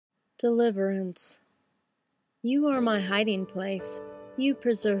Deliverance. You are my hiding place. You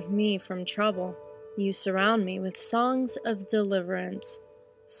preserve me from trouble. You surround me with songs of deliverance.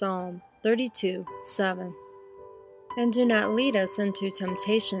 Psalm 32:7. And do not lead us into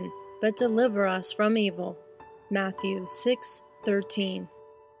temptation, but deliver us from evil. Matthew 6:13.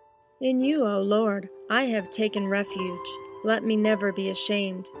 In you, O Lord, I have taken refuge. Let me never be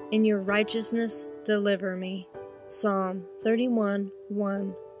ashamed. In your righteousness, deliver me. Psalm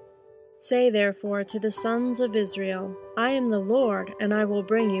 31:1. Say therefore to the sons of Israel, I am the Lord, and I will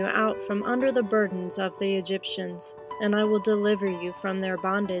bring you out from under the burdens of the Egyptians, and I will deliver you from their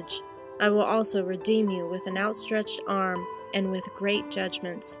bondage. I will also redeem you with an outstretched arm and with great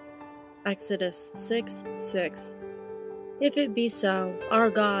judgments. Exodus 6:6. If it be so,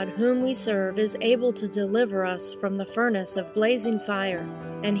 our God, whom we serve, is able to deliver us from the furnace of blazing fire,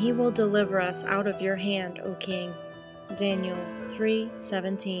 and he will deliver us out of your hand, O King. Daniel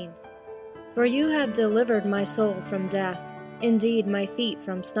 3:17. For you have delivered my soul from death, indeed my feet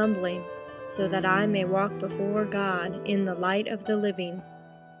from stumbling, so that I may walk before God in the light of the living.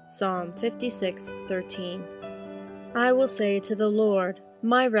 Psalm 56:13. I will say to the Lord,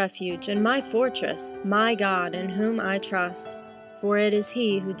 my refuge and my fortress, my God in whom I trust. For it is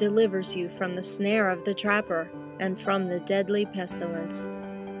he who delivers you from the snare of the trapper and from the deadly pestilence.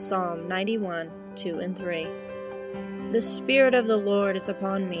 Psalm 91:2-3. The Spirit of the Lord is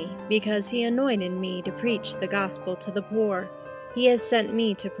upon me, because he anointed me to preach the gospel to the poor. He has sent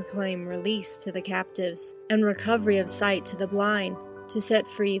me to proclaim release to the captives, and recovery of sight to the blind, to set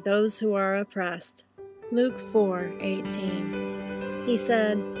free those who are oppressed. Luke 4:18. He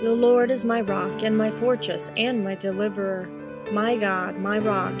said, The Lord is my rock and my fortress and my deliverer, my God, my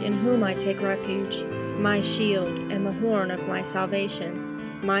rock, in whom I take refuge, my shield and the horn of my salvation.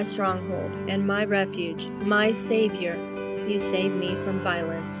 My stronghold and my refuge, my Savior, you save me from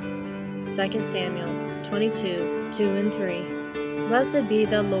violence. 2 Samuel 22:2-3. Blessed be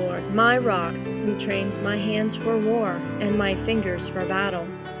the Lord, my rock, who trains my hands for war and my fingers for battle,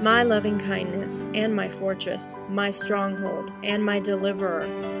 my loving kindness and my fortress, my stronghold and my deliverer,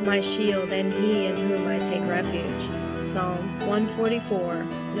 my shield and he in whom I take refuge. Psalm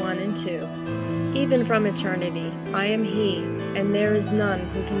 144:1-2. Even from eternity, I am he, and there is none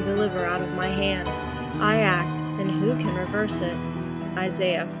who can deliver out of my hand. I act, and who can reverse it?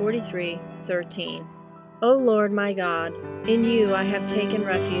 Isaiah 43:13. O Lord my God, in you I have taken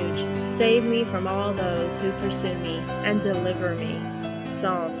refuge. Save me from all those who pursue me, and deliver me.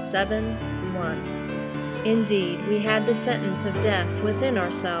 Psalm 7:1. Indeed, we had the sentence of death within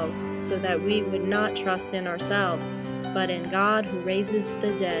ourselves, so that we would not trust in ourselves, but in God who raises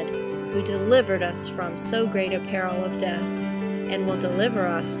the dead, who delivered us from so great a peril of death, and will deliver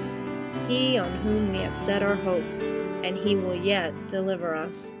us, he on whom we have set our hope, and he will yet deliver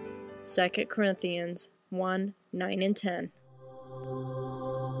us. 2 Corinthians 1:9-10.